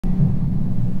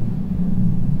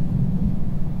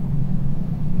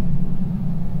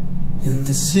In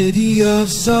the city of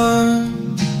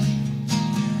sun,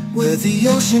 where the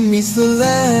ocean meets the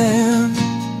land,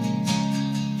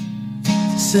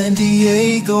 San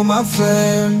Diego, my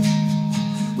friend,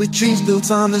 with dreams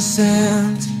built on the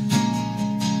sand.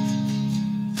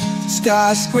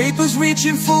 Skyscrapers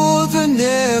reaching for the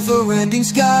never-ending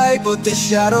sky, but the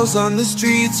shadows on the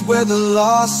streets where the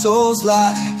lost souls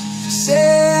lie.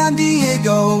 San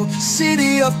Diego,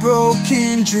 city of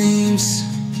broken dreams.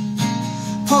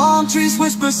 Palm trees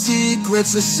whisper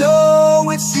secrets, or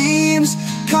so it seems.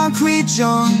 Concrete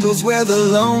jungles where the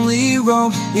lonely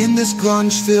roam, in this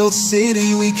grunge-filled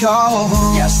city we call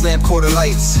home. Gaslamp Quarter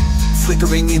lights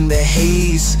flickering in the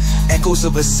haze, echoes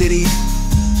of a city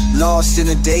lost in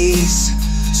a daze.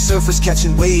 Surfers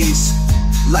catching waves,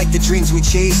 like the dreams we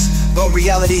chase, but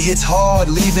reality hits hard,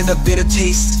 leaving a bitter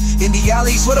taste. In the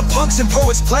alleys where the punks and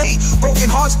poets play, broken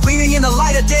hearts bleeding in the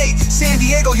light of day. San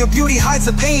Diego, your beauty hides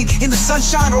the pain. In the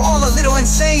sunshine, we're all a little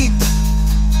insane.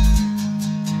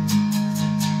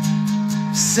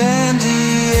 San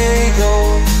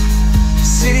Diego,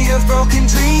 city of broken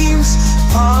dreams.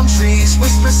 Palm trees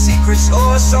whisper secrets,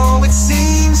 or so it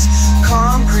seems.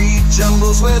 Concrete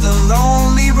jungles where the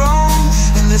lonely roam,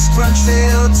 in this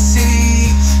grunge-filled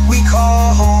city we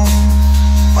call home.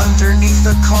 Underneath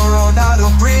the Coronado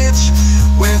Bridge,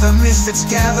 where the misfits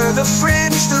gather, the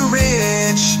fringe, the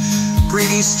rich.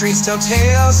 Greedy streets tell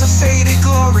tales of faded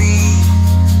glory.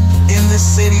 In this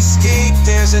cityscape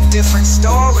there's a different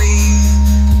story.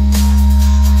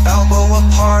 Balboa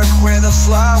Park where the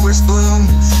flowers bloom,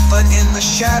 but in the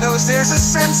shadows there's a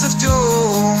sense of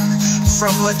doom.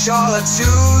 From La Jolla to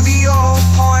the old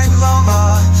Point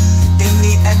Loma, in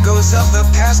the echoes of the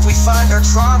past we find our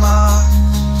trauma.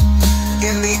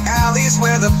 In the alleys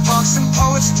where the punks and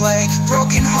poets play,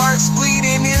 broken hearts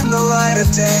bleeding in the light of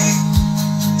day.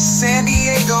 San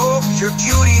Diego, your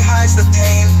beauty hides the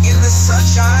pain. In the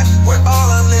sunshine, we're all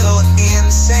a little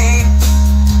insane.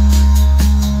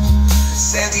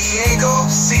 San Diego,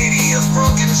 city of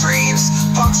broken dreams.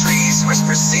 Palm trees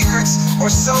whisper secrets, or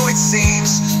so it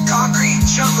seems. Concrete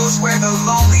jungles where the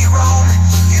lonely roam,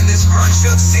 in this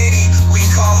grunge-filled city we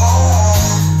call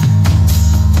home.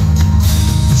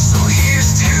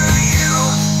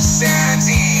 San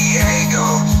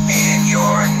Diego, in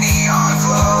your neon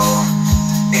glow,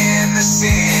 in the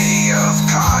city of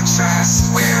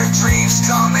contrast, where dreams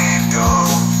come and go.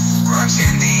 Grunge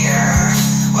in the air,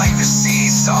 like the sea,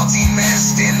 salty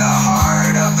mist in the